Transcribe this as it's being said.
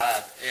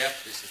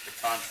F, this is the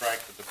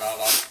contract with the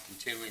Valdosta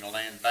Continuing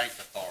Land Bank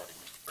Authority,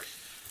 Mr.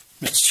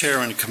 President. Mr.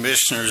 Chairman and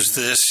Commissioners,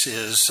 this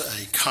is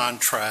a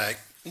contract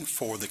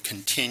for the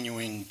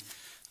continuing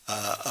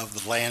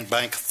of the Land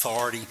Bank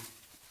Authority.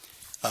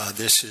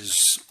 This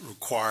is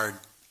required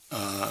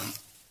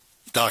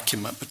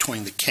document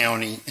between the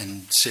county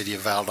and city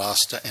of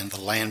Valdosta and the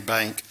Land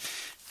Bank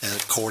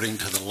according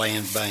to the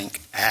Land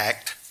Bank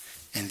Act,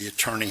 and the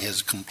attorney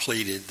has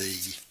completed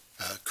the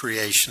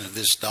creation of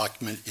this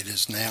document. It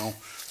is now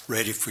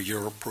ready for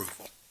your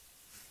approval.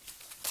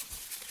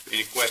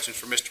 Any questions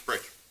for Mr.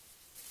 Pritchard?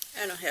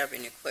 I don't have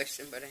any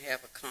question, but I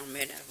have a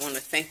comment. I want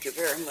to thank you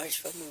very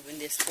much for moving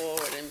this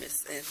forward, and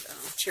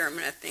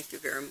Chairman, I thank you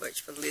very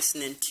much for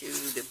listening to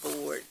the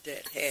board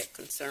that had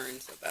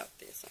concerns about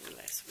this on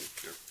last week.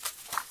 Sure.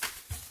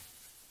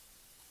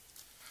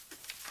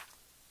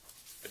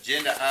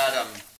 Agenda item